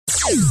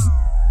And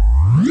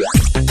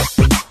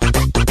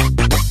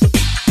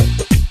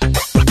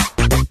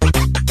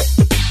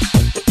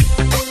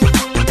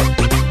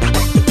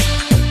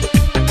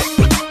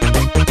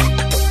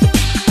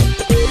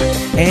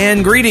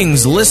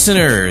greetings,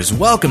 listeners.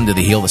 Welcome to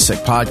the Heal the Sick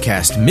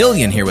podcast.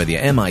 Millian here with you,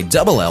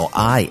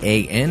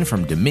 Millian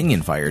from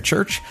Dominion Fire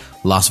Church,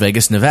 Las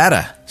Vegas,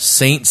 Nevada.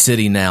 Saint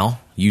City now.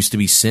 Used to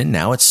be Sin,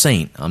 now it's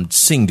Saint. I'm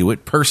seeing to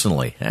it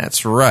personally.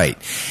 That's right.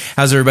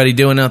 How's everybody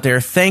doing out there?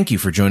 Thank you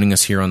for joining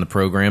us here on the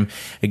program.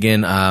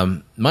 Again,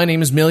 my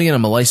name is Millian.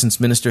 I'm a licensed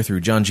minister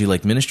through John G.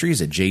 Lake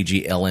Ministries at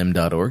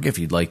jglm.org if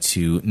you'd like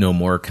to know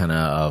more kind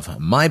of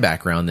my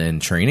background and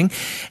training.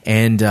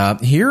 And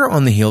here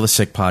on the Heal the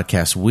Sick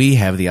podcast, we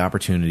have the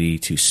opportunity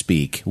to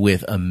speak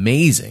with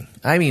amazing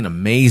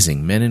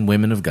men and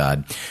women of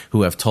God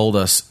who have told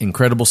us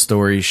incredible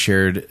stories,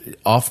 shared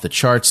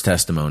off-the-charts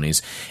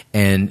testimonies,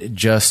 and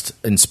just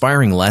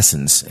inspiring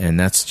lessons. And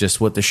that's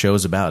just what the show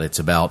is about. It's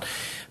about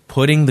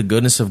putting the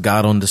goodness of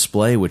God on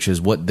display, which is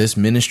what this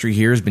ministry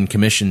here has been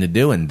commissioned to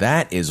do, and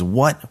that is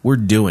what we're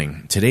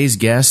doing. Today's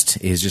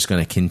guest is just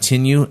going to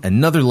continue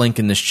another link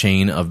in this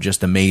chain of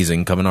just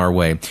amazing coming our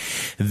way.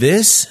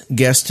 This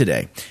guest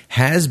today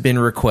has been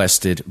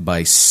requested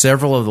by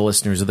several of the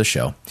listeners of the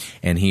show,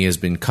 and he has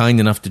been kind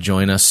enough to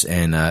join us,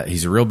 and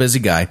he's a real busy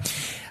guy.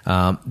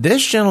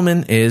 This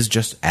gentleman is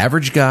just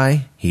average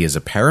guy. He is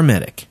a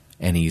paramedic,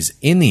 and he's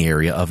in the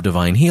area of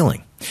divine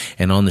healing.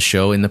 And on the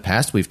show in the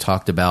past, we've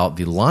talked about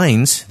the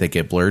lines that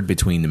get blurred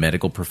between the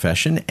medical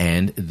profession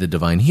and the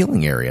divine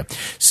healing area.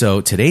 So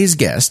today's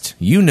guest,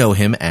 you know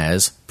him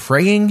as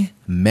Praying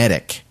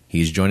Medic.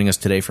 He's joining us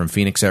today from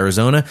Phoenix,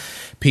 Arizona.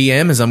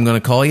 PM, as I'm going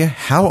to call you,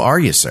 how are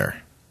you, sir?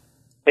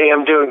 Hey,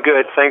 I'm doing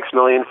good. Thanks,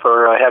 Millian,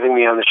 for having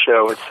me on the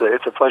show.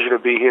 It's a pleasure to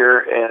be here,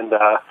 and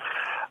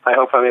I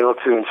hope I'm able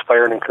to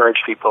inspire and encourage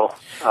people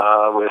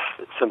with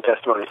some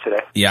testimonies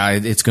today. Yeah,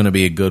 it's going to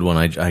be a good one.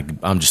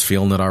 I'm just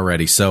feeling it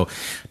already. So,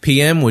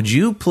 PM, would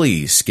you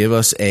please give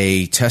us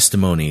a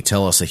testimony?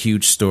 Tell us a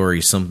huge story,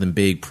 something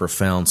big,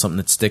 profound, something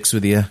that sticks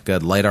with you. Go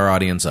ahead, light our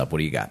audience up. What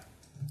do you got?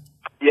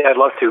 Yeah, I'd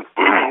love to.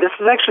 This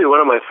is actually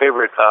one of my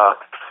favorite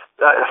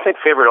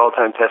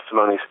all-time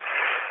testimonies.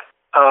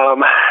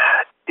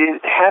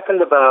 It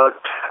happened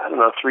about,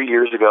 3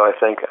 years ago, I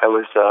think. I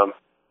was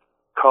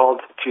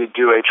called to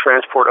do a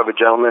transport of a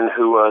gentleman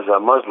who was a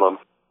Muslim,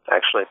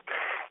 actually,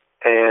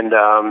 and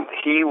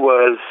he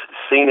was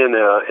seen in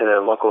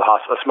a local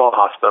a small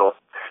hospital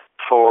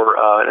for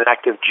an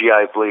active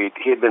GI bleed.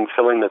 He had been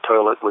filling the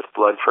toilet with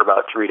blood for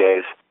about 3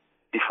 days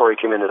before he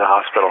came into the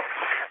hospital.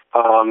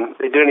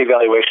 They did an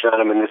evaluation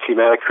on him, and his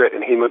hematocrit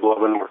and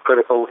hemoglobin were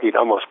critical. He'd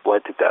almost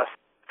bled to death.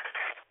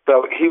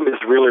 So he was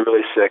really,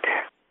 really sick.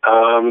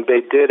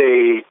 They did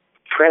a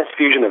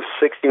transfusion of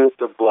 6 units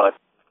of blood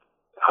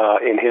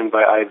in him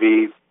by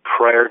IV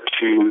prior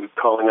to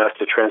calling us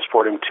to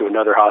transport him to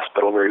another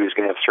hospital where he was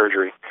going to have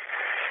surgery.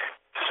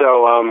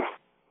 So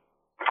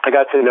I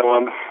got to know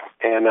him,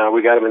 and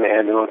we got him in the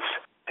ambulance.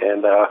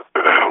 And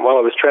while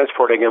I was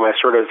transporting him, I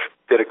sort of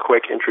did a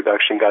quick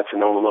introduction, got to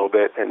know him a little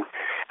bit, and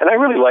I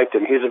really liked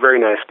him. He's a very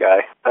nice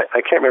guy.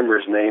 I can't remember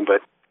his name,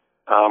 but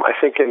I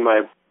think in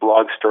my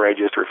blog story I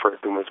just referred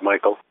to him as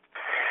Michael.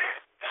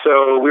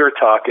 So we were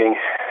talking,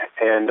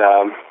 and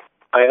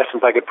I asked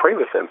him if I could pray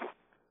with him.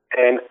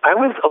 And I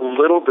was a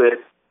little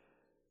bit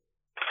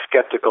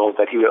skeptical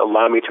that he would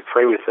allow me to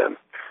pray with him.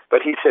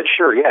 But he said,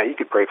 sure, yeah, you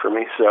could pray for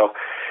me. So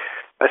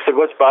I said,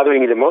 what's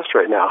bothering you the most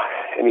right now?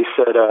 And he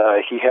said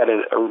he had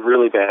a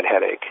really bad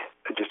headache,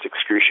 just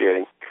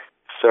excruciating.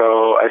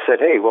 So I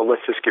said, hey, well,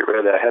 let's just get rid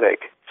of that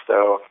headache.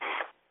 So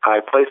I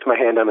placed my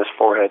hand on his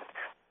forehead,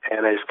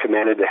 and I just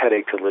commanded the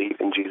headache to leave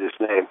in Jesus'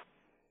 name.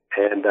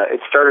 And it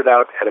started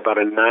out at about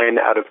a 9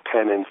 out of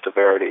 10 in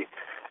severity.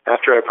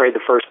 After I prayed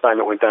the first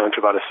time, it went down to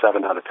about a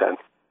 7 out of 10.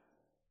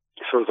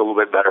 So it was a little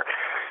bit better.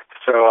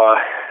 So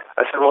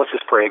I said, well, let's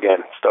just pray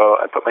again. So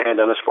I put my hand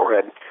on his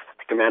forehead.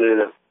 I commanded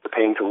the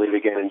pain to leave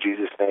again in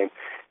Jesus' name.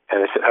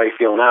 And I said, how do you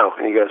feel now?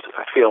 And he goes,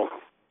 still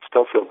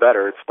feel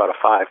better. It's about a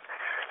 5.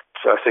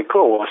 So I said,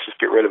 cool, well, let's just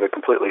get rid of it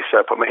completely.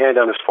 So I put my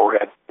hand on his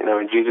forehead.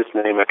 In Jesus'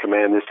 name, I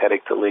command this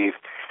headache to leave.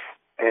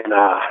 And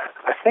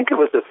I think it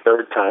was the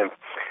third time.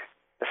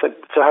 I said,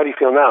 so how do you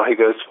feel now? He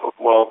goes,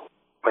 well,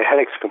 my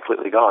headache's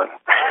completely gone.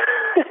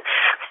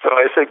 So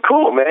I said,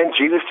 cool, man,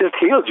 Jesus just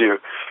healed you.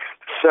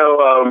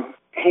 So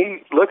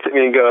he looked at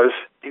me and goes,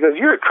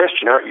 you're a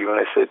Christian, aren't you? And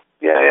I said,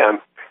 yeah, I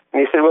am. And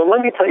he said, well,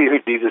 let me tell you who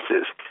Jesus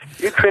is.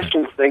 You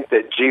Christians think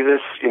that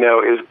Jesus,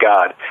 is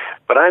God.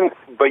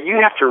 But you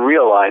have to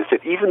realize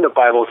that even the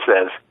Bible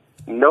says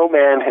no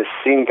man has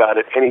seen God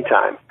at any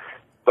time.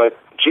 But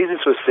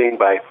Jesus was seen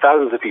by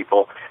thousands of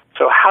people.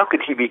 So how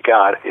could he be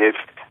God if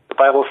the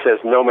Bible says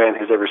no man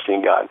has ever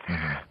seen God?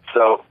 Mm-hmm.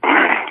 So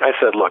I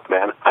said, look,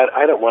 man,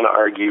 I don't want to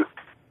argue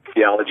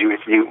theology with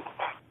you.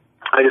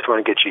 I just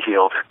want to get you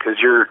healed because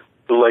you're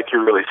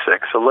really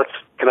sick. So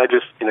can I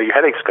just, your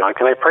headache's gone.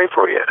 Can I pray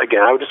for you?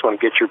 Again, I just want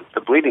to get the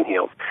bleeding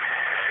healed.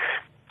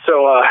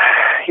 So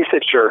he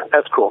said, sure,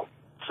 that's cool.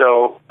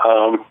 So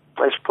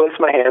I just placed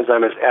my hands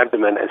on his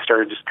abdomen and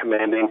started just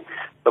commanding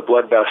the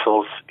blood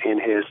vessels in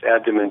his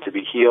abdomen to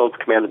be healed,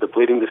 commanded the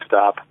bleeding to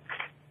stop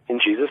in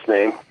Jesus'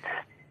 name.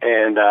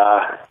 And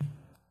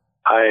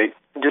I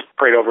just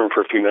prayed over him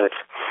for a few minutes.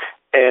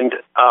 And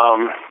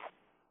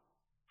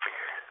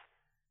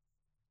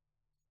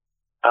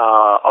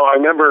I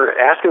remember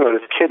asking him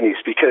about his kidneys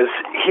because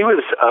he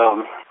was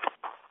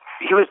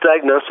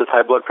diagnosed with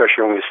high blood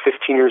pressure when he was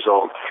 15 years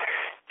old.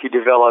 He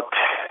developed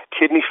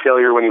kidney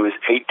failure when he was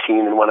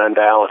 18 and went on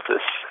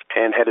dialysis,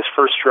 and had his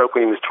first stroke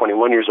when he was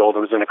 21 years old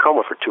and was in a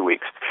coma for 2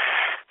 weeks.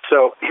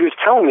 So he was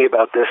telling me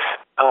about this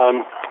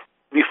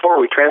before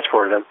we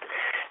transported him.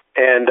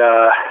 And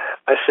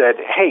I said,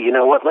 hey, you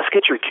know what, let's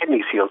get your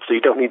kidneys healed so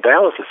you don't need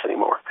dialysis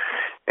anymore.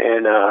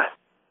 And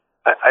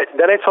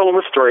then I told him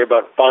a story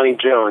about Bonnie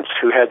Jones,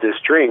 who had this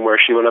dream where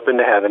she went up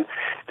into heaven,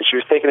 and she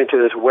was taken into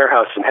this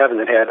warehouse in heaven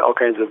that had all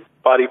kinds of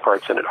body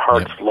parts in it,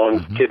 hearts,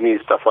 lungs,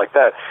 kidneys, stuff like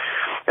that.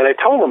 And I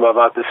told him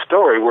about this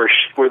story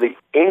where the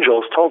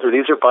angels told her,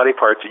 these are body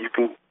parts that you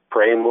can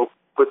pray, and we'll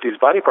put these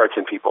body parts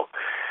in people.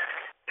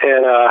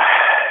 And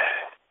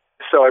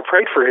so I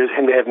prayed for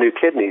him to have new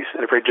kidneys,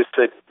 and I prayed just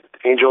that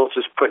angels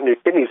just put new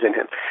kidneys in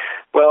him.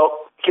 Well,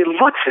 he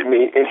looks at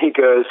me, and he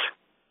goes,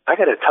 I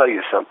got to tell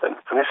you something.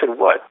 And I said,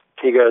 what?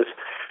 He goes,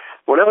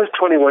 when I was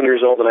 21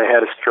 years old and I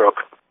had a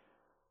stroke,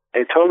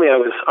 they told me I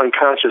was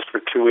unconscious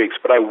for 2 weeks,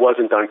 but I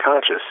wasn't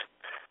unconscious.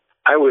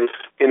 I was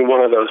in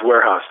one of those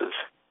warehouses,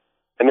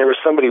 and there was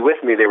somebody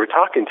with me. They were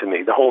talking to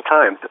me the whole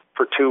time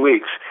for 2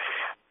 weeks.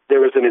 There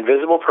was an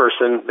invisible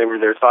person. They were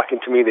there talking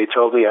to me. They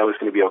told me I was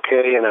going to be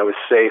okay and I was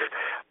safe,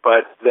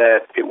 but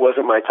that it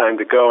wasn't my time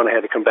to go and I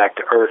had to come back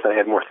to Earth and I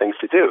had more things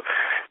to do.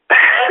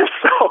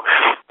 So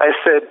I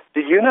said, do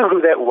you know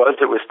who that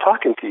was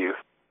talking to you?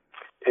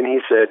 And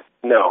he said,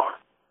 no.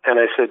 And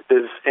I said,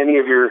 does any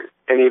of your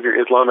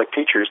Islamic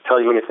teachers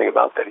tell you anything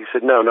about that? He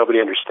said, no,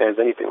 nobody understands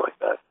anything like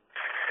that.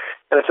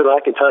 And I said, well,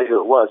 I can tell you who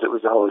it was. It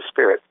was the Holy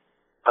Spirit.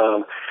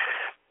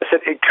 I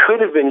said, it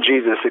could have been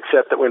Jesus,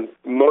 except that when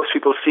most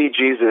people see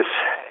Jesus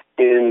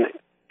in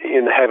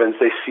the heavens,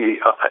 they see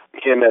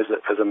him as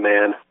a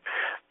man.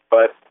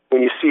 But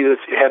when you see this,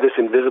 you have this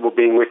invisible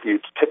being with you,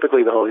 it's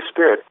typically the Holy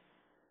Spirit.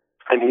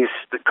 And he's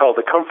called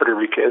the Comforter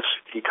because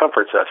he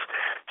comforts us.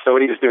 So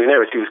what he was doing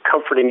there is he was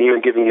comforting you and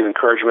giving you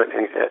encouragement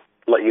and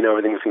let you know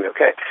everything's going to be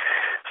okay.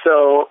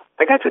 So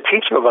I got to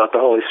teach him about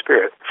the Holy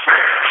Spirit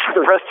for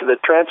the rest of the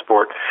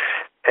transport.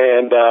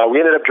 And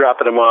we ended up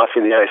dropping him off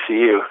in the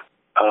ICU.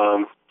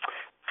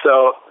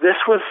 So this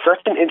was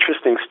such an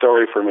interesting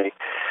story for me.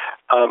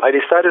 I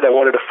decided I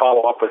wanted to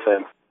follow up with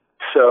him.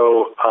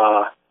 So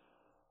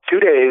 2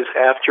 days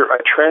after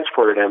I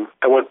transported him,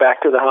 I went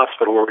back to the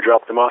hospital where we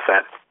dropped him off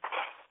at.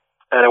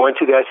 And I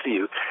went to the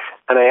ICU,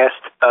 and I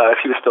asked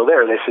if he was still there.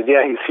 And they said,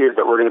 yeah, he's here,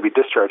 but we're going to be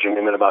discharging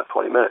him in about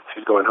 20 minutes.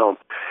 He's going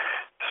home.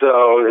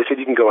 So they said,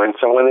 you can go in.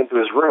 So I went into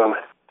his room,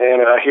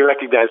 and he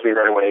recognized me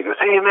right away. He goes,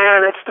 hey,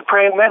 man, it's the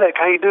praying medic.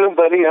 How you doing,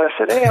 buddy? And I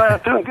said, hey,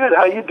 I'm doing good.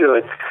 How you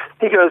doing?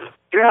 He goes,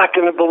 you're not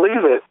going to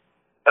believe it.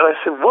 And I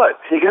said, what?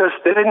 He goes,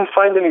 they didn't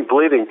find any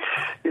bleeding.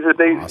 He said,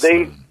 they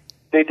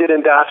did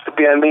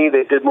endoscopy on me.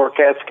 They did more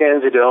CAT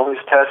scans. They did all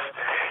these tests,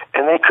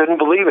 and they couldn't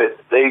believe it.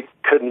 They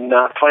could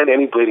not find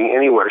any bleeding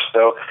anywhere.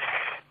 So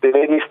they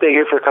made me stay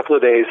here for a couple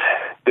of days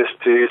just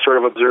to sort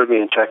of observe me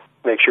and check,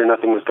 make sure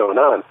nothing was going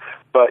on.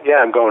 But,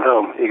 yeah, I'm going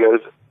home. He goes,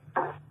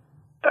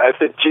 I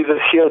said, Jesus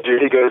healed you.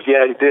 He goes,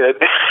 yeah, he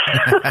did.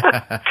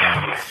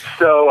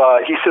 So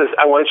he says,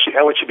 I want you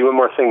to do one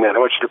more thing, man. I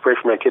want you to pray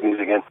for my kidneys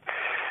again.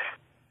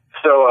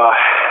 So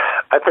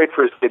I prayed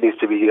for his kidneys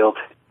to be healed,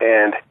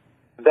 and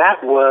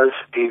that was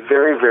a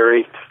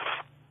very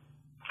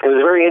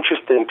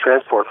interesting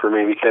transport for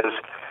me because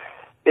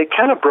it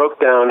kind of broke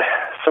down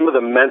some of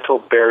the mental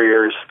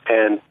barriers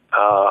and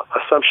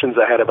assumptions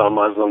I had about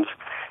Muslims.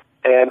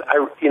 And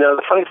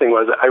the funny thing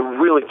was, I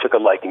really took a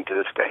liking to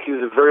this guy. He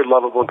was a very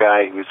lovable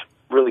guy. He was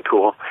really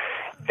cool,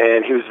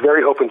 and he was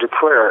very open to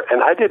prayer.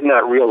 And I did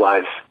not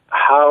realize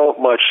how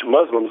much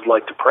Muslims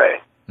like to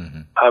pray.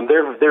 Mm-hmm.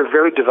 They're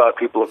very devout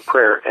people of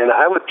prayer, and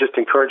I would just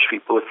encourage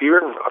people, if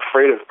you're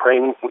afraid of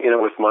praying,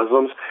 with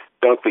Muslims,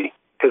 don't be,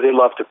 because they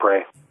love to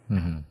pray.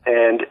 Mm-hmm.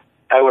 And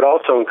I would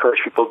also encourage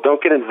people,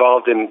 don't get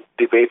involved in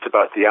debates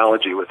about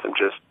theology with them.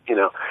 Just,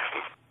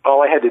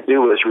 all I had to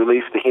do was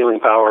release the healing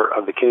power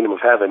of the kingdom of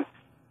heaven,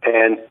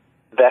 and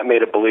that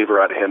made a believer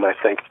out of him, I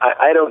think.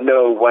 I don't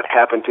know what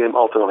happened to him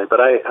ultimately, but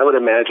I would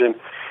imagine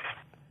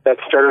that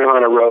started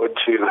on a road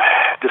to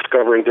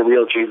discovering the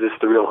real Jesus,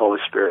 the real Holy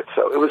Spirit.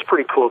 So it was a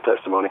pretty cool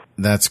testimony.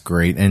 That's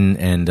great.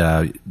 And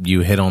you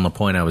hit on the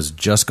point I was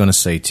just going to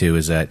say, too,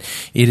 is that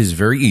it is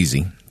very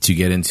easy to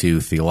get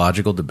into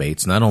theological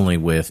debates, not only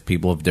with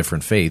people of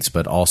different faiths,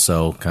 but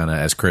also kind of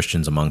as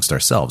Christians amongst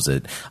ourselves.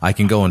 I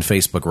can go on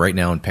Facebook right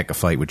now and pick a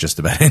fight with just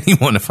about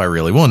anyone if I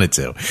really wanted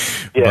to.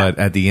 Yeah. But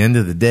at the end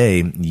of the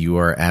day, you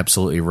are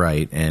absolutely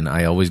right. And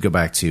I always go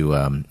back to,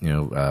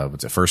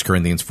 what's it, 1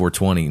 Corinthians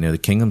 4:20, the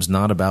kingdom's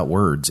not about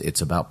words,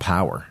 it's about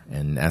power.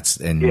 And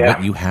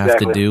what you have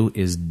to do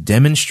is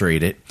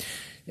demonstrate it.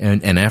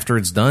 And after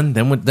it's done,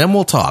 then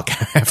we'll talk.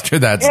 After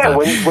that's done.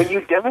 When you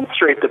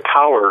demonstrate the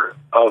power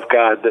of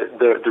God,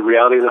 the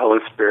reality of the Holy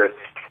Spirit,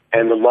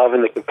 and the love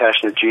and the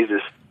compassion of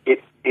Jesus,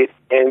 it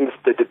ends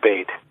the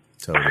debate.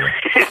 Totally.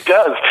 It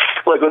does.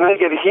 Like when they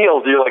get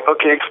healed, you're like,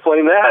 okay,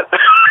 explain that.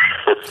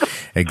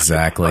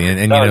 Exactly.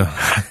 And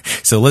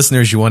so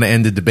listeners, you want to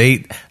end the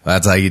debate?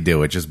 That's how you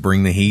do it. Just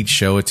bring the heat,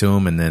 show it to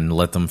them, and then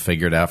let them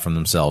figure it out for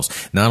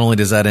themselves. Not only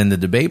does that end the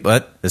debate,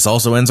 but this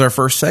also ends our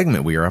first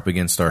segment. We are up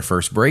against our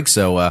first break.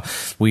 So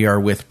we are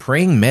with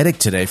Praying Medic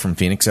today from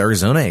Phoenix,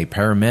 Arizona, a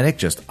paramedic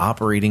just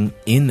operating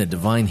in the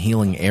divine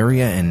healing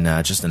area,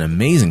 and just an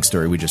amazing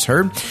story we just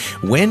heard.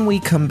 When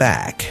we come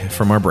back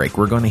from our break,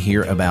 we're going to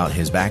hear about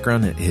his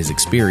background, his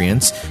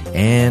experience,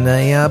 and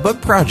a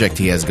book project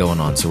he has going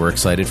on. So we're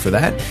excited for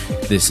that.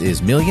 This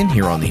is Million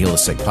here on the Heal the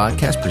Sick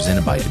podcast,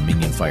 presented by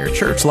Dominion Fire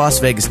Church, Las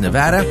Vegas,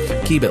 Nevada.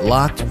 Keep it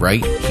locked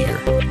right here.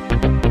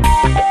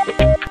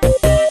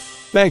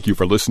 Thank you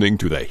for listening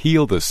to the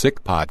Heal the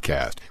Sick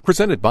podcast,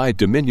 presented by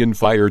Dominion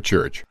Fire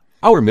Church.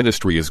 Our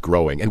ministry is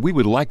growing, and we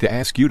would like to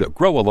ask you to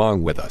grow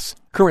along with us.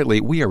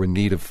 Currently, we are in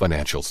need of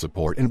financial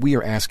support, and we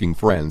are asking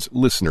friends,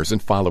 listeners,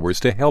 and followers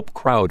to help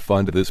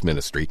crowdfund this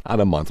ministry on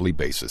a monthly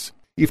basis.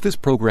 If this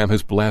program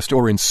has blessed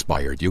or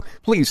inspired you,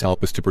 please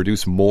help us to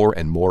produce more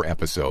and more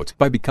episodes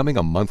by becoming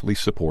a monthly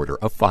supporter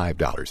of $5,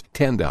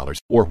 $10,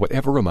 or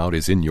whatever amount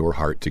is in your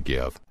heart to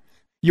give.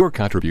 Your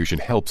contribution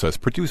helps us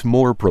produce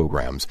more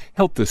programs,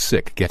 help the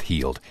sick get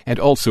healed, and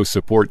also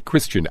support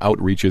Christian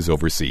outreaches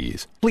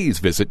overseas. Please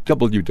visit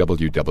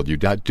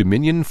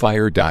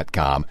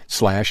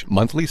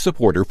www.dominionfire.com/monthly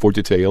supporter for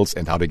details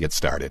and how to get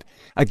started.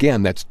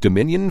 Again, that's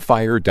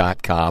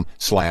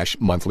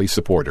dominionfire.com/monthly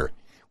supporter.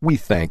 We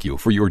thank you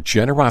for your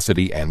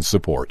generosity and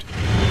support.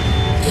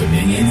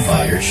 Dominion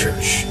Fire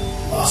Church,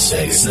 Las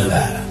Vegas,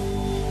 Nevada.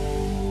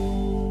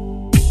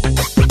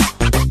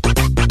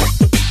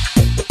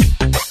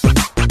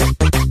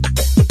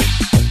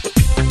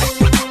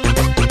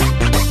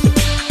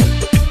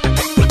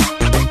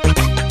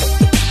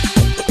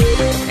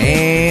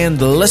 And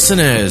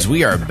listeners,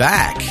 we are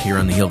back here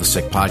on the Heal the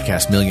Sick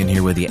podcast. Million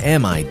here with you,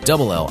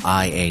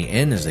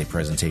 MILLIAN, as a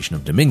presentation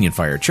of Dominion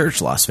Fire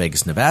Church, Las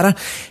Vegas, Nevada.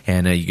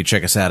 And you can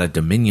check us out at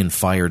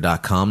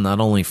dominionfire.com, not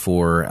only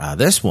for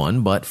this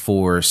one, but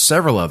for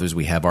several others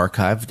we have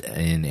archived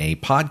in a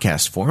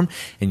podcast form.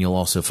 And you'll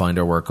also find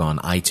our work on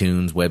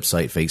iTunes,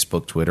 website,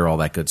 Facebook, Twitter, all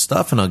that good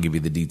stuff. And I'll give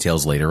you the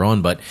details later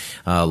on. But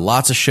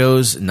lots of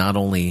shows, not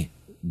only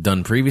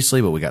done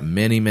previously, but we got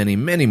many, many,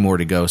 many more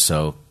to go.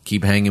 So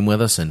keep hanging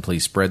with us, and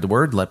please spread the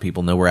word. Let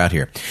people know we're out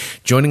here.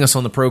 Joining us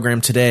on the program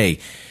today,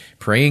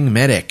 Praying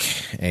Medic,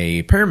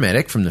 a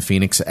paramedic from the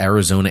Phoenix,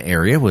 Arizona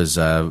area, was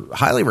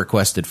highly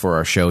requested for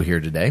our show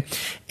here today,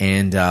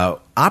 and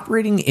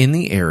operating in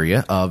the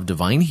area of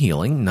divine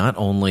healing, not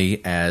only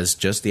as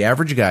just the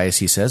average guy, as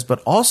he says,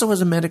 but also as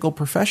a medical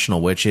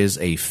professional, which is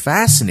a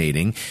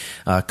fascinating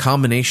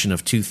combination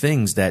of two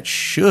things that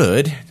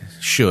should,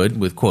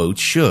 with quotes,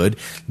 should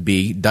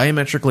be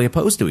diametrically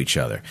opposed to each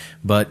other.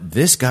 But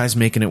this guy's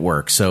making it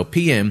work. So,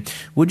 PM,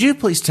 would you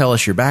please tell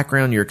us your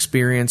background, your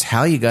experience,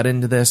 how you got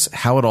into this,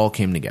 how it all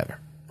came together?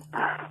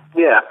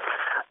 Yeah.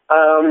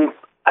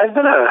 I've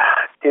been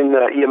in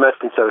EMS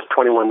since I was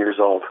 21 years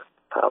old.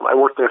 I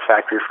worked in a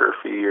factory for a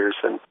few years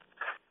and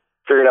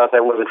figured out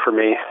that wasn't for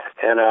me.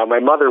 And my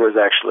mother was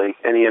actually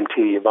an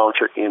EMT, a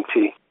volunteer EMT.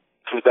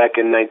 This was back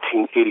in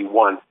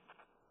 1981.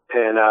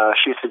 And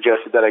she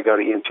suggested that I go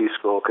to EMT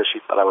school because she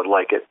thought I would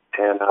like it.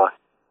 And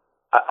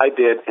I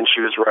did, and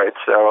she was right.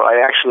 So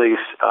I actually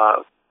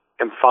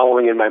am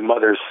following in my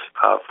mother's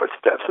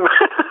footsteps.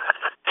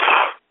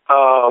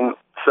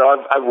 So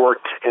I've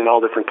worked in all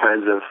different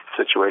kinds of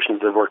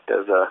situations. I've worked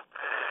as a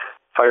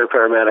fire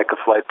paramedic, a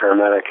flight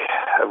paramedic.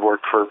 I've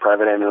worked for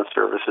private ambulance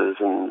services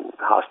and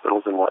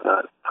hospitals and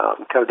whatnot.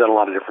 Kind of done a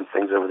lot of different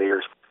things over the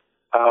years.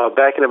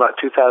 Back in about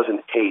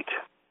 2008, it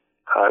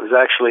was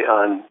actually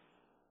on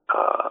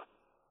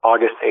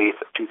August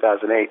 8th of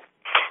 2008.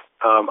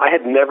 I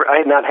had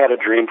not had a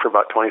dream for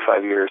about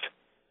 25 years.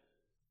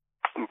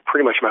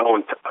 Pretty much my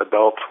whole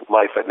adult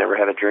life, I'd never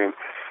had a dream.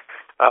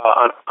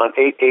 On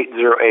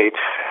 8/8/08,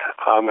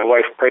 my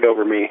wife prayed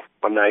over me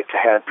one night to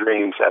have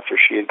dreams after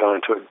she had gone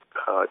into a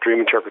dream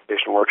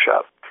interpretation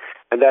workshop.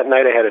 And that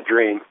night I had a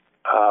dream,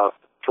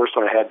 first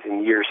one I had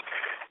in years.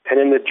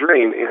 And in the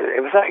dream,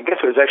 I guess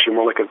it was actually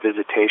more like a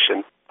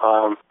visitation.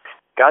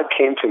 God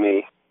came to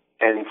me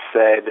and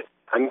said,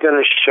 I'm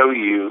going to show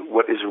you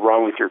what is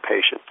wrong with your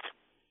patients.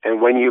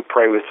 And when you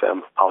pray with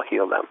them, I'll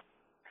heal them.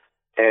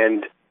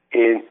 And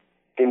in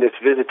this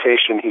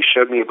visitation, he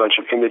showed me a bunch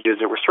of images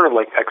that were sort of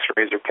like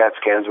x-rays or CAT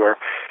scans, where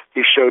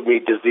he showed me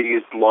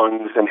diseased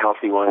lungs and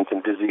healthy ones,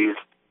 and diseased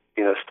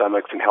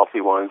stomachs and healthy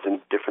ones, and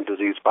different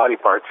diseased body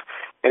parts.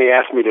 And he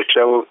asked me to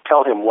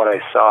tell him what I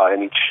saw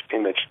in each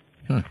image.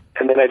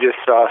 And then I just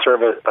saw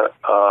sort of a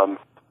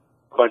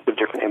bunch of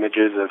different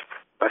images of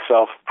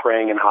myself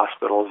praying in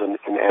hospitals and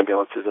in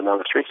ambulances and on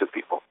the streets with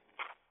people.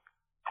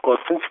 Well,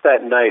 since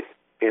that night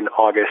in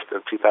August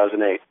of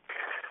 2008,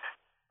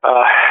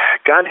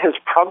 God has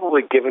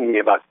probably given me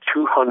about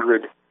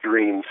 200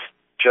 dreams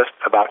just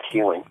about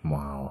healing.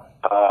 Wow.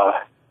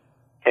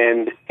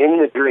 And in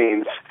the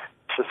dreams,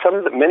 so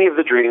many of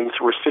the dreams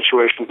were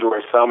situations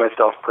where I saw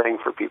myself praying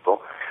for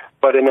people.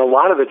 But in a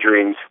lot of the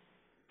dreams,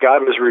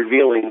 God was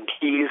revealing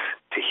keys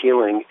to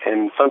healing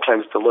and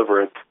sometimes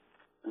deliverance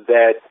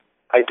that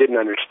I didn't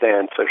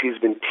understand. So he's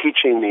been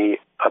teaching me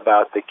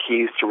about the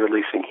keys to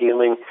releasing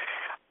healing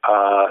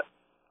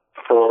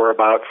for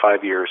about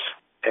 5 years.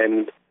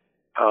 And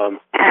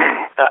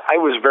I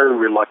was very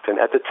reluctant.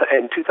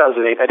 In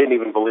 2008, I didn't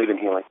even believe in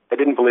healing. I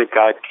didn't believe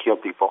God could heal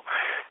people.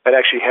 I'd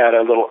actually had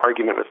a little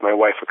argument with my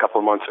wife a couple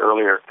of months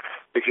earlier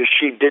because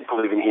she did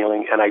believe in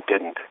healing and I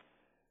didn't.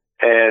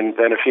 And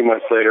then a few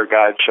months later,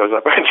 God shows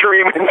up in a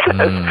dream and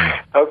says,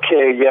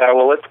 okay, yeah,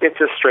 well, let's get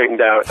this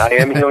straightened out. I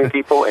am healing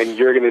people, and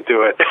you're going to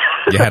do it.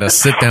 You had to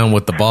sit down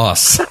with the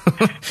boss.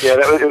 Yeah,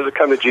 it was a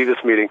come to Jesus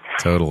meeting.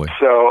 Totally.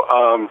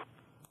 So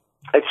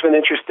it's been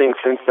interesting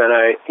since then.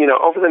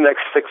 Over the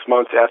next 6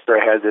 months after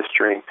I had this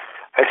dream,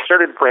 I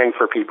started praying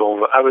for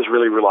people. I was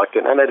really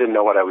reluctant, and I didn't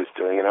know what I was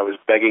doing, and I was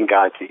begging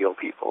God to heal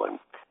people, and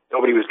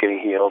nobody was getting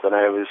healed, and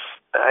I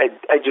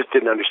just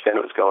didn't understand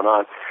what was going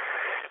on.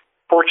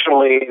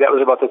 Fortunately, that was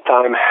about the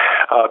time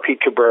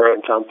Pete Cabrera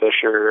and Tom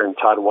Fisher and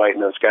Todd White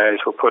and those guys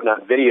were putting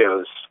out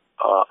videos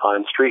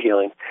on street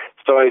healing.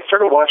 So I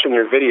started watching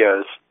their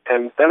videos,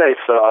 and then I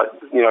saw,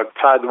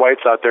 Todd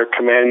White's out there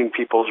commanding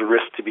people's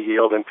wrists to be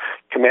healed and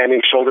commanding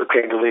shoulder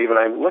pain to leave. And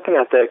I'm looking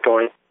at that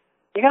going,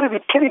 you got to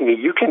be kidding me.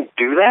 You can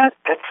do that?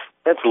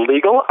 That's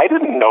legal? I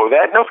didn't know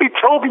that. Nobody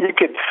told me you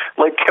could,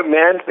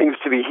 command things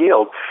to be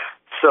healed.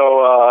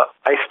 So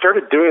I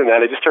started doing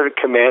that. I just started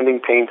commanding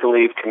pain to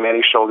leave,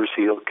 commanding shoulders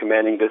healed,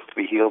 commanding this to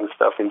be healed and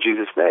stuff in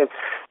Jesus' name.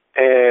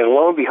 And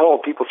lo and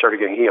behold, people started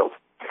getting healed.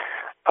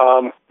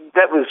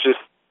 That was just,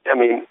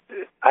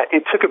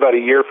 it took about a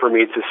year for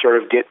me to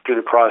sort of get through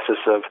the process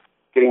of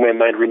getting my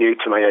mind renewed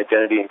to my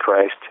identity in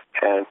Christ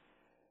and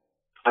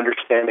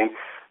understanding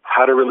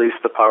how to release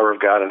the power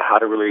of God and how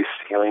to release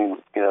healing,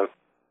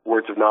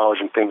 words of knowledge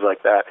and things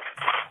like that.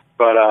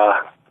 But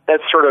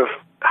that's sort of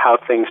how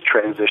things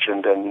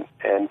transitioned,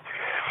 and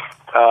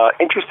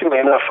interestingly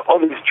enough, all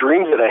these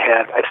dreams that I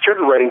had, I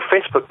started writing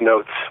Facebook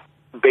notes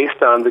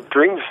based on the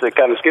dreams that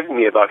God was giving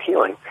me about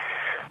healing.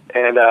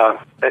 And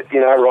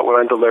I wrote one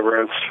on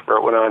deliverance,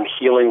 wrote one on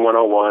healing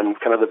 101,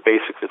 kind of the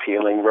basics of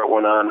healing, wrote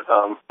one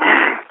on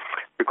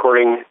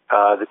recording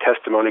the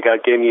testimony.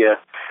 God gave me a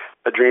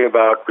dream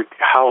about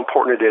how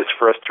important it is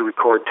for us to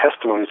record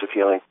testimonies of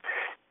healing,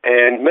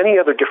 and many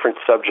other different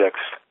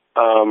subjects.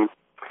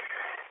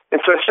 And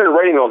so I started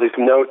writing all these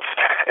notes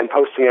and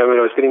posting them, and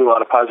I was getting a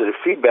lot of positive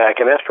feedback.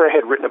 And after I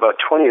had written about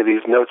 20 of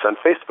these notes on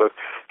Facebook,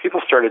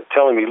 people started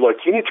telling me,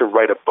 look, you need to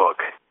write a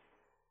book.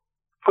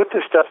 Put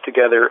this stuff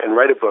together and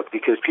write a book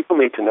because people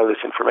need to know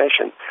this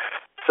information.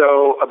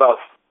 So about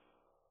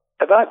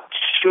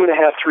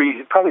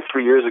 2.5, probably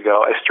 3 years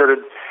ago, I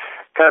started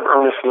kind of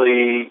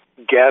earnestly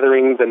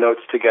gathering the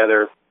notes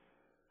together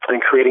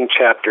and creating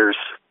chapters.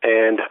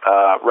 And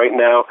right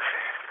now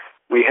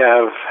we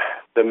have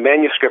the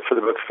manuscript for the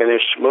book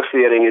finished. Most of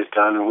the editing is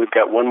done, and we've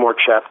got one more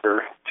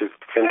chapter to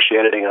finish the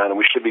editing on, and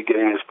we should be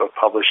getting this book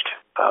published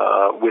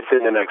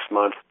within the next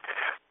month.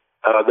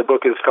 The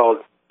book is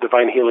called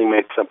Divine Healing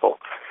Made Simple,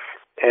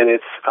 and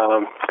it's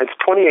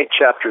 28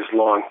 chapters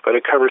long, but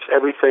it covers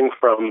everything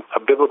from a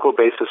biblical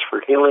basis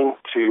for healing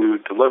to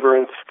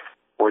deliverance,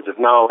 words of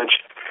knowledge,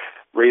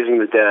 raising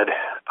the dead,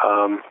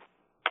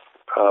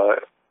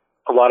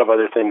 a lot of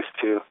other things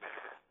too.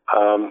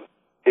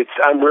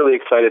 I'm really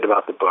excited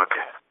about the book.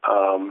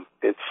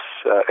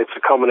 It's a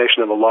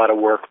culmination of a lot of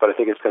work, but I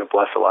think it's going to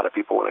bless a lot of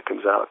people when it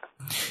comes out.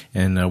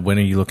 And when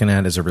are you looking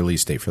at as a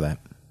release date for that?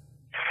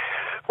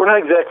 We're not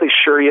exactly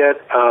sure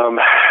yet.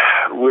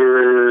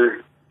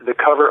 The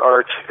cover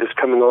art is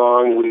coming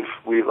along.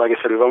 We've like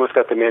I said, we've almost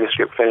got the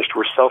manuscript finished.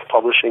 We're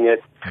self-publishing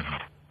it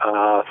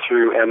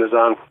through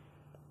Amazon,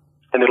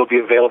 and it'll be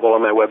available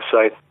on my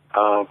website,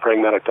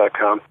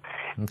 prayingmedic.com.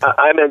 Okay.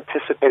 I'm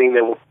anticipating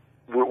that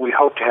we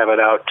hope to have it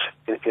out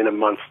in a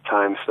month's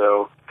time,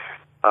 so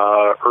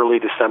early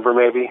December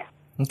maybe,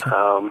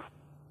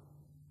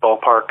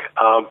 ballpark.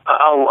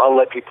 I'll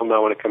let people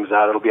know when it comes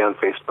out. It'll be on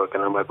Facebook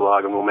and on my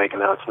blog, and we'll make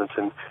announcements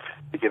and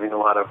be giving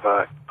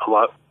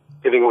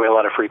giving away a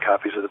lot of free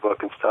copies of the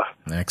book and stuff.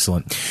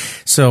 Excellent.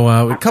 So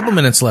a couple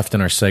minutes left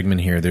in our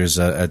segment here. There's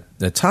a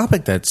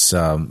topic that's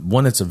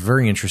one that's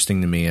very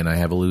interesting to me, and I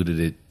have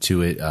alluded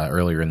to it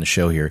earlier in the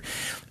show here.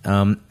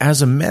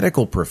 As a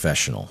medical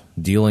professional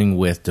dealing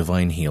with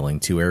divine healing,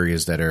 two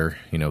areas that are,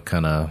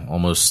 kind of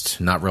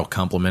almost not real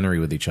complementary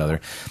with each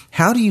other,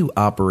 how do you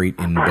operate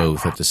in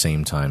both at the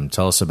same time?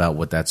 Tell us about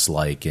what that's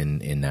like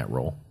in that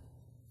role.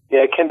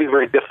 Yeah, it can be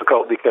very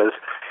difficult because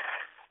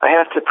I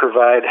have to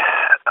provide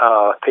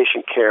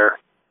patient care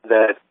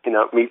that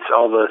meets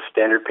all the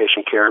standard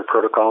patient care and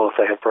protocols.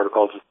 I have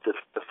protocols to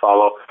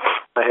follow.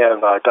 I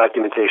have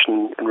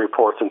documentation and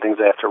reports and things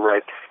I have to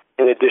write,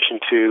 in addition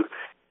to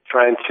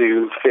trying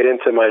to fit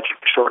into my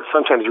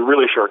sometimes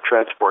really short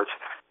transports,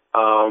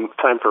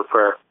 time for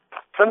prayer.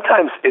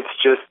 sometimes it's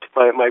just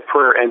my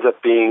prayer ends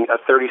up being a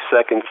 30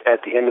 seconds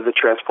at the end of the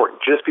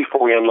transport, just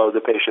before we unload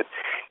the patient.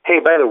 Hey,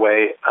 by the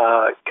way,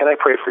 can I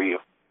pray for you?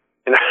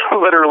 And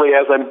literally,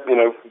 as I'm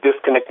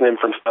disconnecting them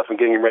from stuff and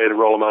getting ready to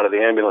roll them out of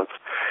the ambulance.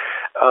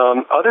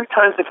 Other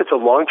times, if it's a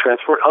long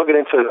transport, I'll get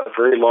into a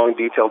very long,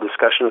 detailed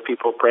discussion with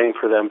people, praying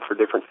for them for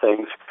different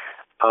things.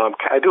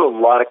 I do a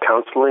lot of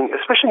counseling,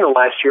 especially in the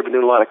last year. I've been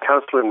doing a lot of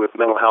counseling with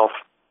mental health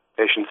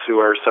patients who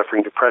are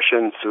suffering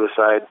depression,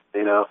 suicide,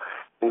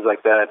 things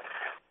like that.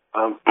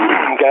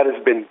 God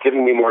has been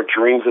giving me more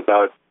dreams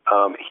about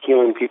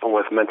healing people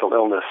with mental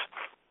illness,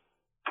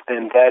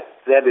 and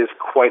that is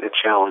quite a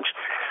challenge.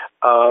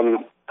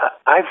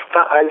 I've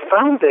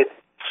found that,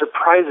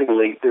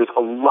 surprisingly, there's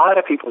a lot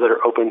of people that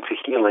are open to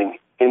healing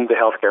in the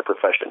healthcare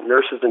profession.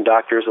 Nurses and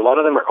doctors, a lot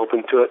of them are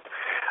open to it.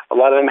 A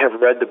lot of them have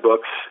read the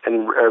books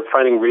and are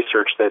finding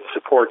research that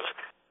supports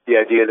the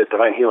idea that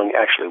divine healing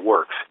actually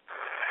works.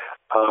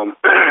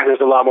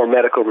 There's a lot more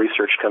medical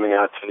research coming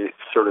out to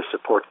sort of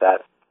support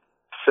that.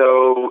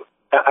 So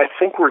I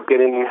think we're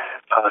getting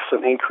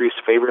some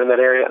increased favor in that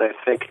area, and I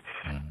think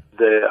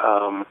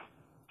the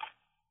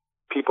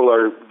people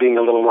are being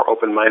a little more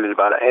open-minded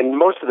about it. And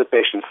most of the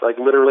patients, like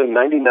literally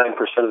 99%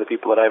 of the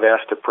people that I've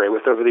asked to pray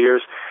with over the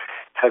years,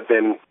 have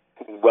been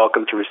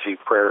welcome to receive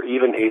prayer,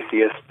 even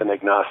atheists and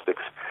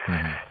agnostics.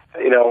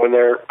 When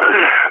they're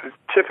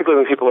typically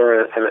when people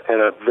are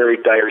in a very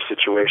dire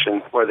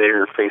situation where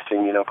they're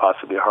facing,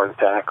 possibly a heart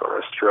attack or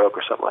a stroke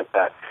or something like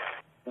that,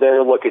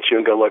 they'll look at you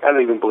and go, look, I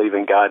don't even believe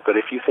in God, but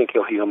if you think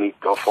he'll heal me,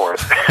 go for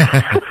it.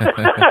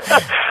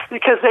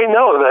 Because they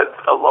know that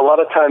a lot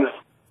of times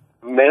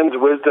man's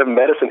wisdom,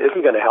 medicine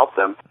isn't going to help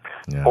them.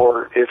 Yeah.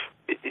 Or if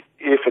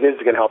it is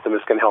going to help them,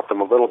 it's going to help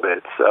them a little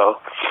bit. So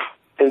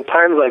in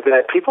times like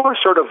that, people are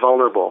sort of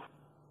vulnerable.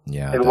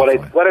 Yeah, and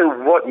definitely. what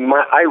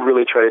I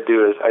really try to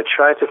do is I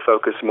try to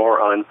focus more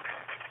on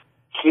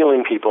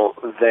healing people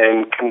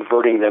than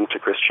converting them to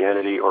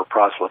Christianity or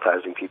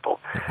proselytizing people.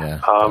 Yeah,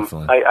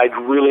 I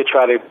really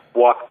try to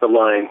walk the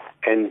line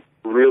and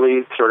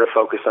really sort of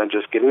focus on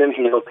just getting them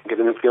healed,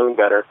 getting them feeling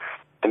better,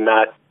 and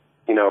not,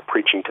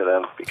 preaching to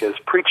them. Because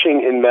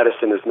preaching in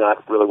medicine is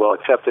not really well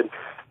accepted,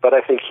 but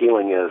I think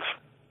healing is.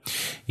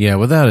 Yeah,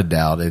 without a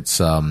doubt, it's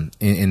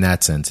in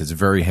that sense, it's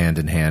very hand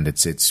in hand.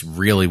 It's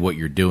really what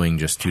you're doing,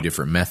 just two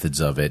different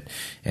methods of it.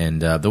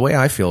 And the way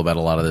I feel about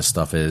a lot of this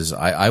stuff is,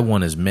 I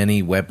want as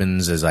many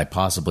weapons as I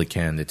possibly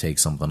can to take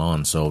something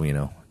on. So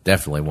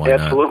definitely why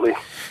not? Absolutely,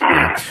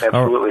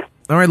 absolutely.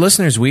 All right,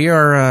 listeners, we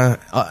are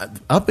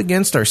up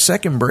against our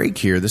second break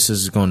here. This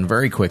is going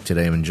very quick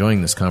today. I'm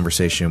enjoying this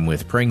conversation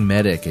with Praying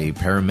Medic, a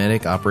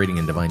paramedic operating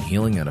in divine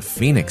healing out of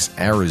Phoenix,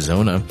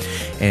 Arizona.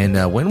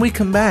 And when we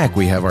come back,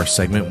 we have our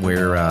segment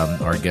where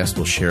our guest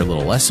will share a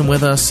little lesson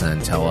with us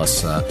and tell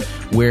us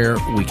where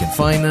we can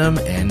find them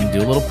and do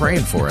a little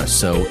praying for us.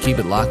 So keep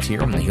it locked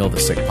here on the Heal the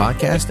Sick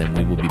podcast, and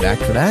we will be back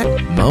for that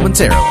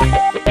momentarily.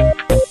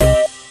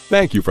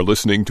 Thank you for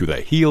listening to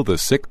the Heal the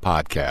Sick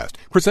podcast,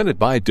 presented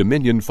by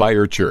Dominion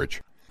Fire Church.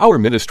 Our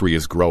ministry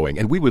is growing,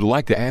 and we would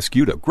like to ask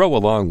you to grow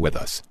along with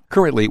us.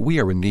 Currently,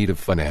 we are in need of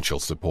financial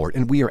support,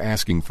 and we are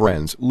asking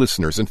friends,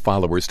 listeners, and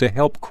followers to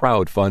help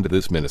crowdfund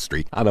this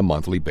ministry on a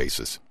monthly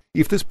basis.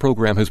 If this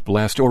program has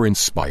blessed or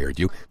inspired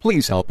you,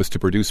 please help us to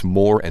produce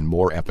more and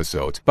more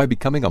episodes by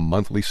becoming a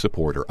monthly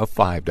supporter of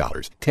 $5,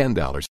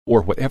 $10,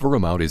 or whatever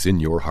amount is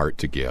in your heart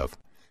to give.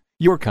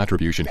 Your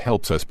contribution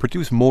helps us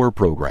produce more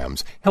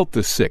programs, help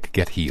the sick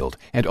get healed,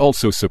 and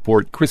also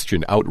support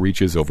Christian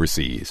outreaches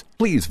overseas.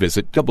 Please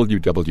visit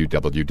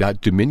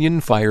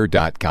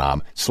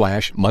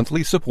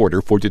www.dominionfire.com/monthly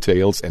supporter for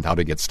details and how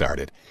to get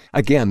started.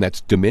 Again,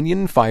 that's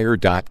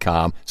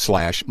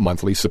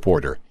dominionfire.com/monthly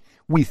supporter.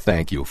 We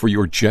thank you for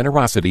your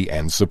generosity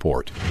and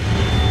support.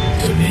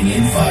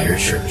 Dominion Fire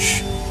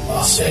Church,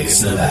 Las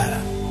Vegas,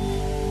 Nevada.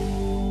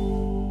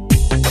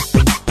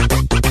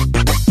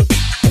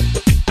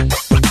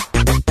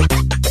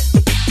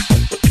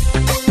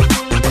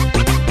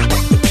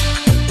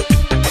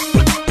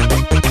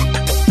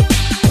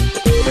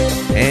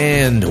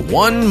 And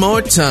one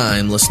more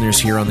time, listeners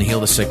here on the Heal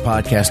the Sick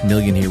podcast,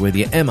 Millian here with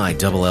you,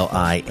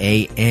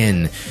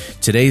 MILLIAN.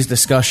 Today's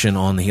discussion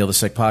on the Heal the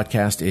Sick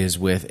podcast is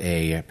with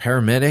a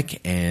paramedic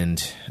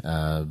and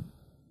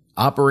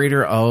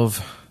operator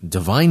of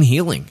divine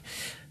healing,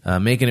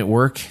 making it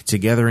work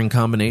together in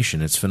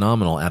combination. It's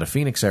phenomenal. Out of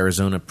Phoenix,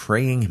 Arizona,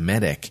 Praying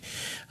Medic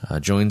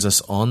joins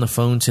us on the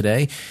phone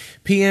today.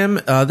 PM,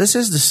 this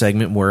is the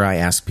segment where I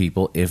ask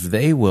people if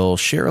they will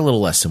share a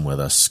little lesson with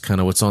us, kind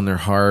of what's on their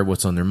heart,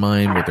 what's on their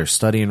mind, what they're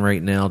studying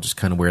right now, just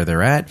kind of where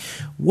they're at.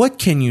 What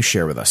can you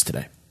share with us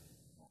today?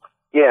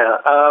 Yeah,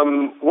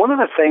 one of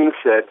the things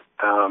that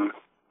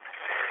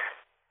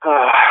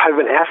I've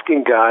been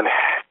asking God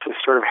to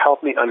sort of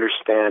help me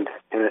understand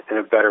in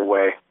a better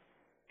way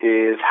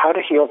is how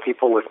to heal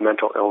people with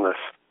mental illness.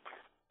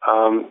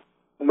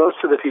 Most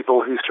of the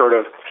people who sort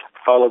of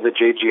follow the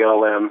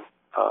JGLM,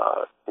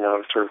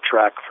 sort of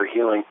track for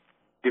healing,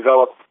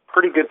 develop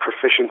pretty good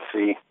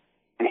proficiency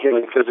in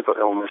healing physical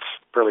illness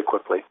fairly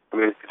quickly. I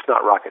mean, it's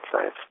not rocket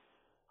science.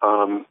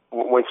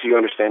 once you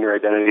understand your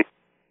identity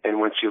and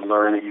once you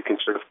learn that you can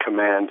sort of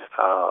command,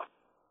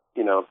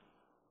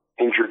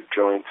 injured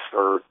joints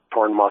or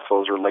torn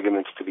muscles or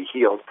ligaments to be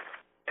healed,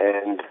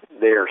 and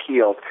they are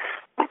healed,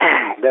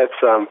 that's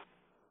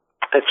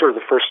sort of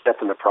the first step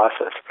in the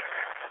process.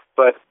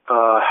 But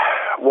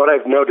what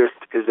I've noticed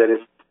is that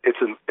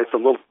it's a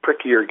little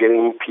trickier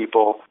getting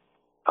people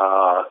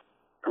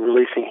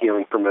releasing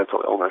healing for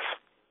mental illness.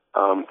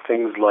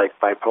 Things like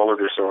bipolar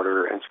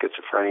disorder and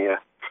schizophrenia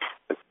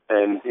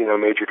and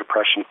major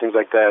depression, things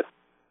like that,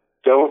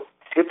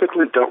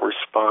 typically don't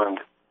respond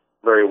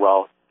very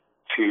well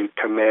to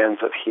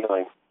commands of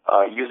healing.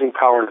 Using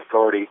power and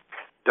authority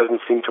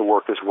doesn't seem to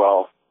work as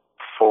well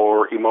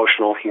for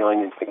emotional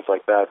healing and things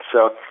like that.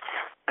 So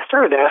I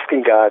started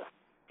asking God,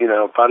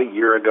 about a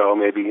year ago,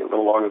 maybe a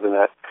little longer than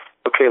that,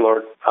 okay,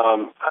 Lord,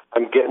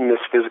 I'm getting this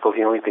physical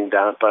healing thing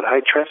down, but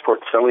I transport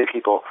so many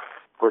people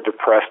who are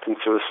depressed and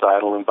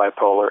suicidal and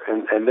bipolar,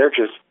 and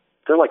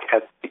they're like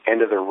at the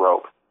end of their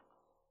rope.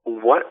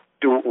 What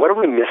are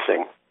we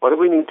missing? What do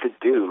we need to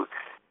do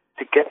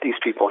to get these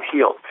people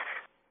healed?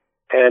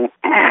 And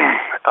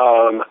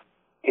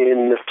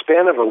in the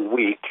span of a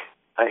week,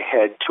 I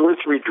had 2 or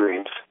 3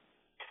 dreams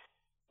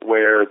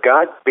where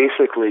God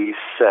basically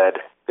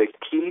said the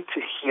key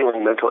to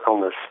healing mental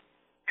illness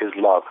is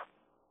love.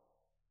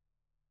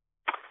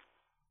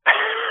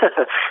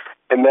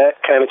 And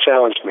that kind of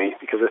challenged me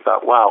because I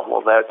thought, wow,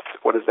 well,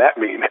 what does that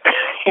mean?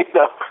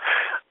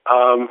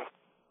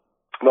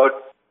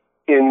 But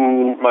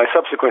in my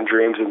subsequent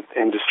dreams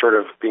and just sort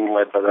of being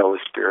led by the Holy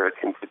Spirit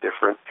into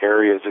different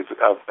areas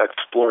of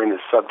exploring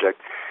this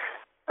subject,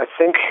 I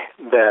think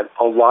that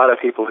a lot of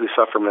people who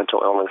suffer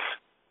mental illness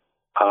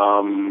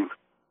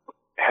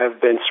have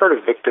been sort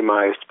of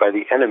victimized by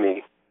the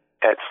enemy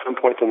at some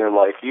point in their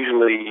life,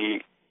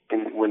 usually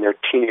when they're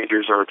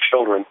teenagers or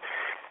children,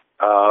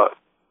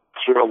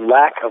 through a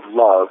lack of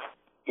love.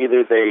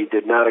 Either they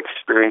did not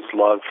experience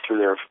love through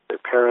their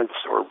parents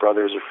or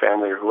brothers or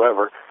family or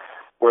whoever,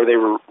 where they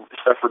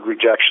suffered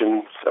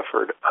rejection,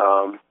 suffered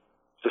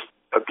just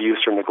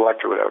abuse or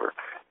neglect or whatever,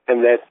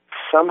 and that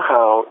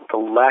somehow the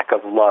lack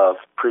of love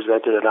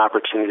presented an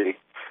opportunity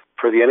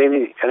for the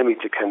enemy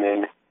to come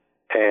in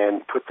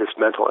and put this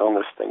mental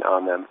illness thing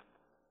on them.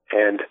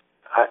 And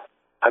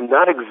I'm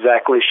not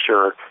exactly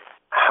sure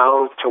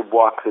how to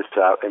walk this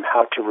out and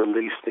how to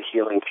release the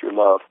healing through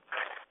love,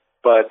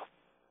 but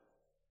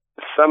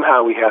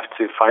somehow we have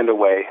to find a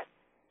way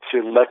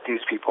to let these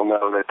people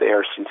know that they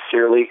are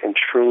sincerely and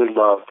truly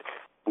loved,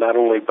 not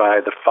only by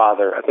the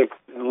Father. I think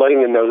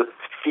letting them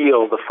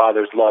feel the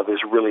Father's love is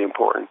really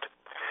important,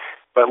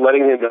 but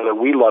letting them know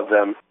that we love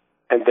them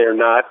and they're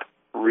not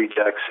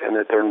rejects and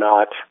that they're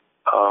not,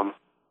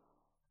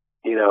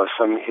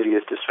 some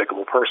hideous,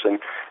 despicable person,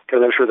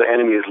 because I'm sure the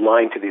enemy is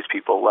lying to these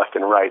people left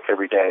and right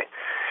every day.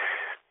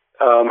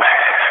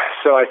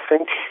 So I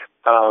think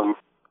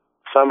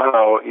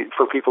somehow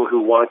for people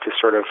who want to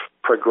sort of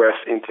progress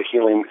into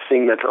healing,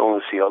 seeing mental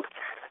illness healed,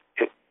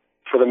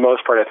 for the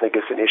most part, I think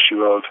it's an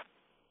issue of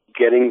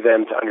getting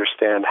them to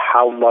understand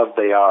how loved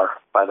they are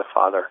by the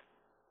Father.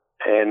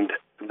 And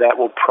that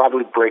will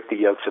probably break the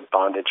yokes of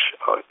bondage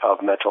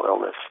of mental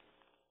illness.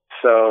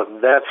 So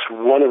that's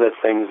one of the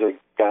things that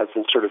God's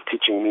been sort of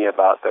teaching me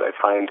about that I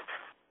find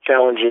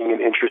challenging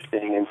and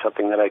interesting and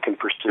something that I can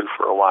pursue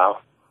for a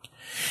while.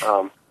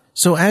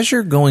 So as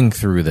you're going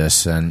through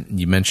this, and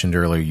you mentioned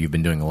earlier you've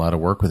been doing a lot of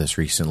work with this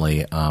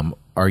recently,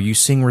 are you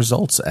seeing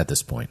results at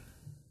this point?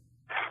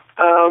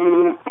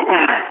 Am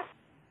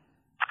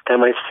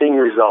I seeing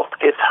results?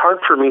 It's hard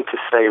for me to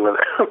say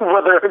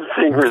whether I'm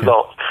seeing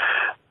results.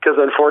 Because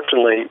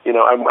unfortunately,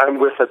 I'm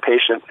with a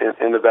patient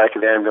in the back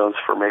of the ambulance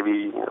for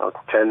maybe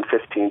 10,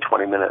 15,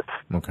 20 minutes.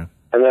 Okay.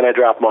 And then I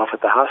drop them off at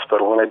the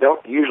hospital, and I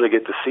don't usually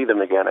get to see them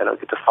again. I don't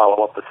get to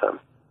follow up with them.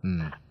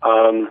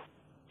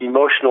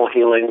 Emotional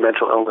healing,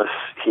 mental illness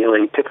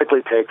healing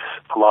typically takes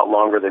a lot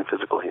longer than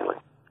physical healing.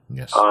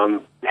 Yes.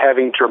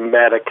 Having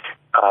dramatic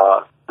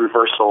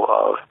reversal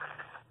of,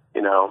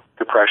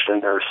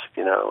 depression or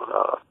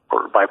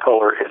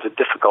bipolar is a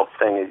difficult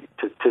thing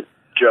to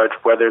judge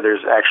whether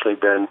there's actually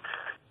been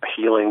a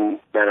healing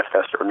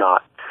manifest or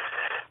not.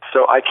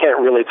 So I can't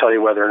really tell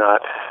you whether or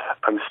not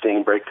I'm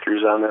seeing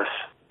breakthroughs on this.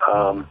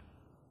 I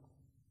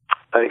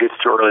think it's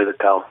too early to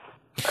tell,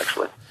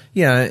 actually.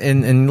 Yeah,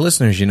 and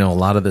listeners, a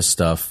lot of this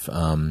stuff,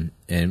 and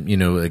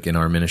like in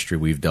our ministry,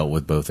 we've dealt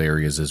with both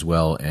areas as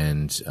well.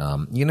 And,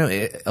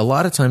 a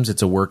lot of times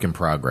it's a work in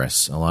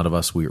progress. A lot of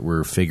us,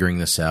 we're figuring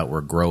this out.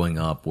 We're growing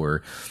up.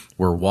 We're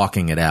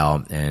walking it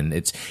out. And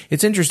it's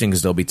interesting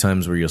because there'll be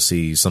times where you'll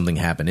see something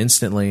happen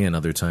instantly, and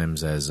other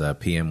times, as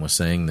PM was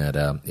saying,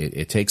 that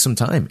it takes some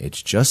time. It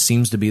just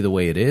seems to be the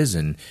way it is.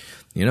 And,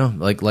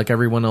 like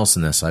everyone else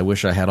in this, I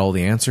wish I had all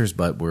the answers,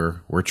 but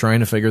we're trying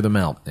to figure them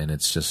out. And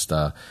it's just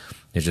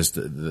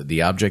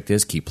the object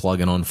is keep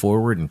plugging on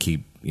forward and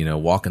keep,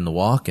 walking the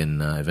walk,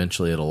 and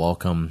eventually it'll all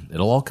come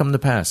to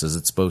pass as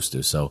it's supposed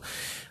to. So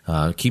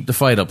keep the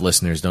fight up,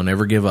 listeners. Don't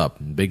ever give up.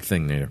 Big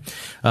thing there.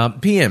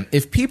 PM,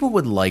 if people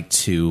would like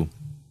to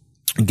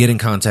get in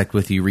contact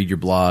with you, read your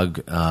blog,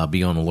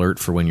 be on alert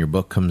for when your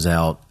book comes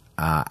out,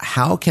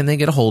 how can they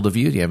get a hold of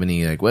you? Do you have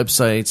any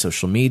websites,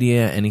 social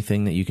media,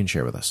 anything that you can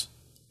share with us?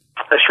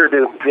 I sure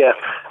do, yeah.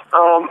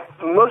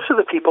 Most of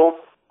the people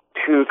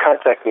who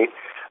contact me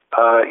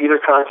either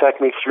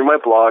contact me through my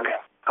blog,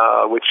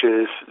 which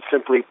is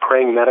simply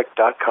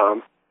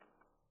prayingmedic.com.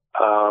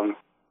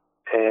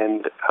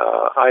 And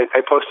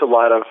I post a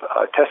lot of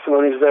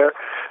testimonies there.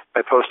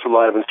 I post a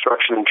lot of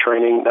instruction and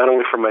training, not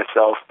only from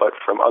myself, but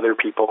from other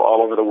people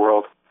all over the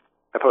world.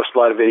 I post a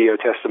lot of video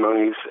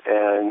testimonies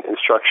and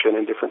instruction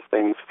and different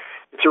things.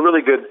 It's a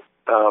really good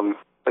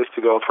place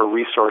to go for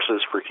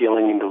resources for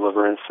healing and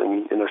deliverance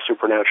and in a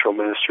supernatural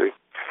ministry.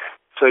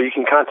 So you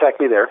can contact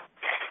me there.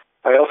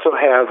 I also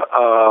have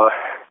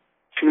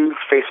 2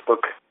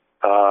 Facebook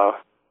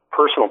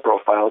personal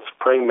profiles,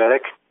 Praying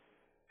Medic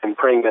and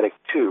Praying Medic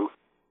 2.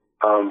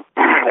 I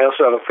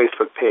also have a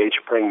Facebook page,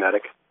 Praying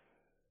Medic.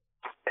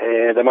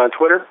 And I'm on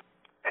Twitter.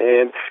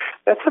 And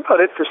that's about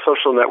it for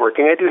social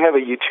networking. I do have a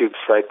YouTube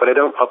site, but I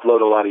don't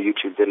upload a lot of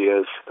YouTube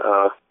videos.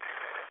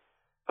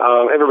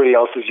 Everybody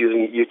else is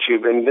using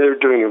YouTube, and they're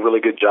doing a really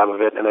good job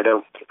of it. And I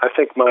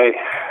think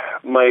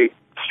my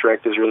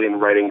strength is really in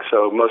writing,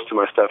 so most of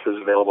my stuff is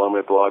available on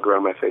my blog or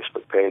on my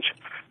Facebook page.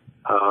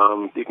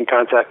 You can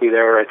contact me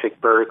there. I take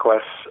prayer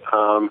requests.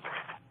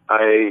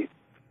 I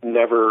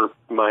never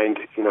mind,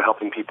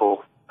 helping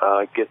people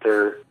get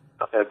a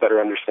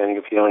better understanding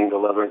of healing,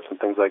 deliverance, and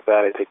things like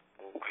that.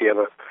 If you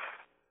have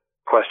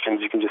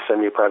questions, you can just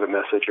send me a private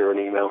message or an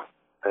email,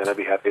 and I'd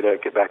be happy to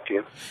get back to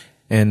you.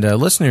 And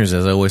listeners,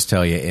 as I always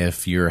tell you,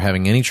 if you're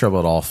having any trouble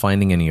at all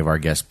finding any of our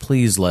guests,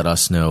 please let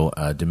us know.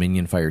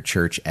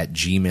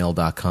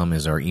 DominionFireChurch@gmail.com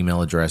is our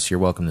email address. You're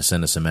welcome to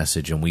send us a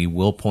message, and we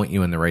will point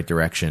you in the right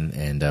direction,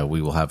 and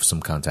we will have some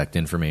contact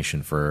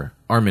information for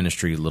our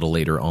ministry a little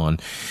later on.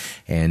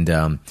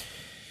 And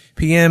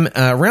PM,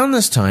 around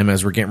this time,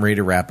 as we're getting ready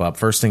to wrap up,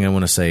 first thing I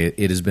want to say,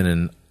 it has been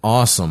an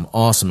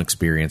awesome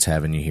experience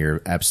having you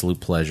here.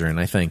 Absolute pleasure, and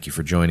I thank you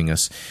for joining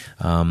us.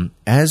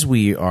 As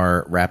we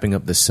are wrapping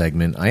up this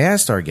segment, I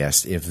asked our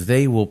guests if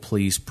they will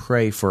please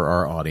pray for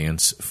our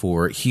audience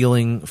for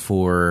healing,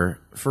 for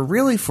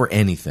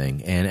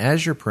anything. And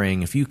as you're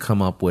praying, if you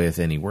come up with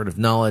any word of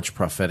knowledge,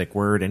 prophetic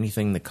word,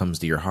 anything that comes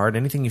to your heart,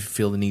 anything you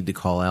feel the need to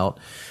call out,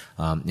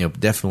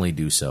 definitely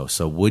do so.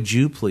 So would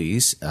you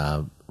please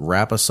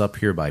wrap us up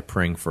here by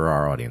praying for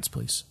our audience,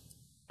 please?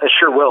 I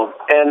sure will.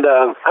 And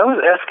I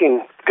was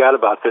asking God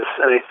about this,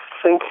 and I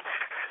think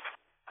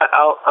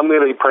I'm going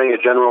to be praying a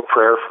general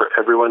prayer for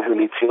everyone who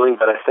needs healing,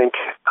 but I think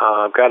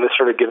God has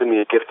sort of given me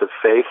a gift of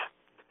faith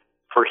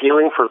for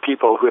healing for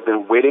people who have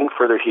been waiting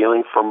for their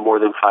healing for more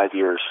than 5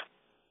 years.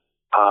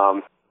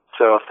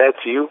 So if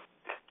that's you,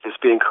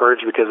 just be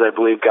encouraged, because I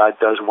believe God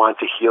does want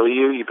to heal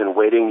you. You've been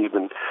waiting, you've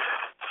been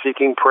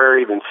seeking prayer,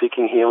 you've been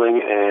seeking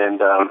healing,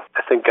 and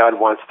I think God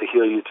wants to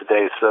heal you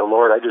today. So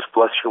Lord, I just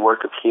bless your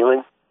work of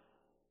healing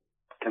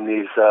in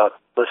these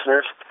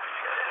listeners.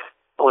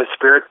 Holy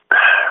Spirit,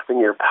 bring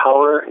your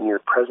power and your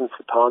presence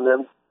upon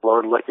them.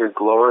 Lord, let your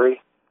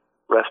glory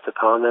rest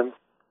upon them.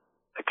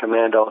 I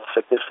command all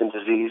sickness and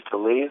disease to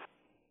leave.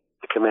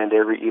 I command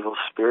every evil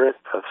spirit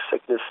of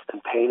sickness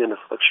and pain and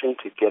affliction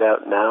to get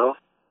out now.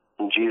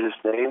 In Jesus'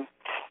 name,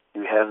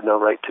 you have no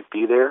right to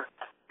be there.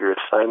 Your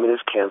assignment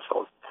is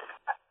canceled.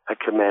 I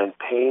command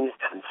pain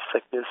and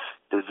sickness,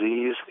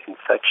 disease,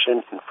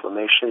 infection,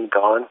 inflammation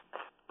gone.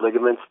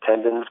 Ligaments,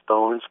 tendons,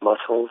 bones,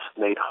 muscles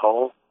made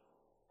whole.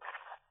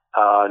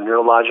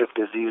 Neurologic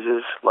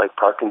diseases like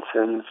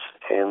Parkinson's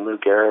and Lou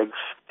Gehrig's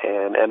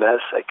and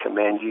MS, I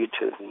command you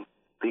to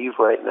leave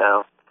right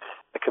now.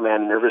 I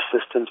command nervous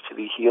systems to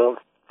be healed,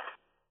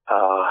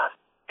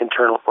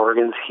 internal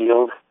organs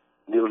healed,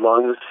 new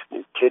lungs,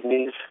 new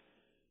kidneys,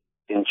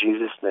 in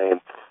Jesus'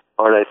 name.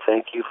 Lord, I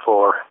thank you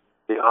for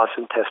the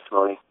awesome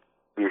testimony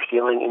of your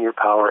healing and your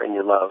power and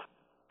your love.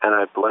 And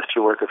I bless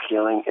your work of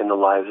healing in the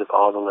lives of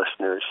all the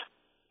listeners.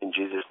 In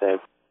Jesus'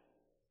 name.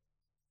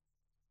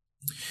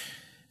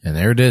 And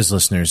there it is,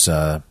 listeners.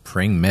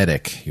 Praying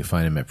Medic. You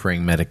find him at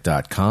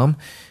prayingmedic.com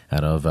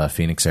out of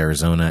Phoenix,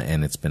 Arizona.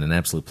 And it's been an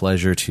absolute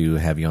pleasure to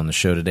have you on the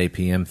show today,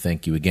 PM.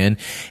 Thank you again.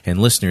 And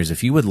listeners,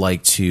 if you would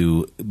like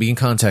to be in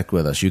contact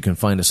with us, you can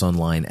find us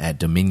online at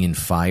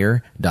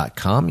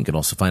dominionfire.com. You can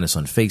also find us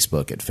on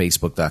Facebook at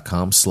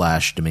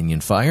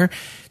facebook.com/dominionfire.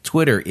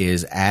 Twitter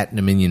is at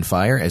Dominion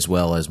Fire, as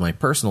well as my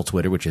personal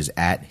Twitter, which is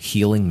at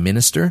Healing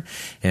Minister.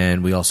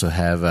 And we also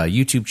have a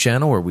YouTube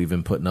channel where we've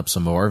been putting up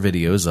some of our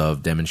videos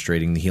of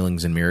demonstrating the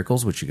healings and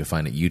miracles, which you can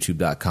find at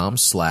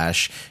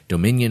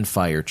youtube.com/Dominion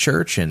Fire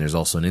Church. And there's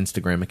also an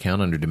Instagram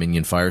account under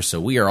Dominion Fire.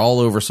 So we are all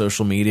over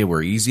social media.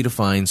 We're easy to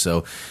find.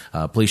 So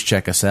please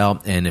check us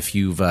out. And if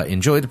you've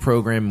enjoyed the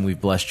program and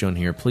we've blessed you on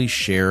here, please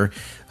share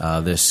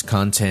this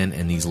content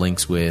and these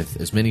links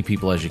with as many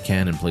people as you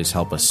can. And please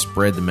help us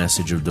spread the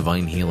message of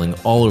divine healing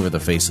all over the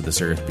face of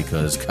this earth,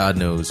 because God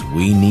knows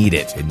we need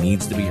it. It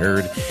needs to be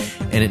heard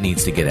and it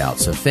needs to get out.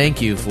 So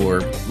thank you for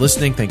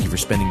listening. Thank you for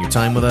spending your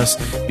time with us.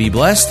 Be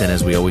blessed. And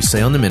as we always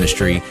say on the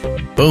ministry,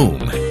 boom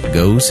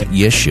goes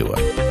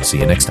Yeshua. See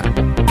you next time.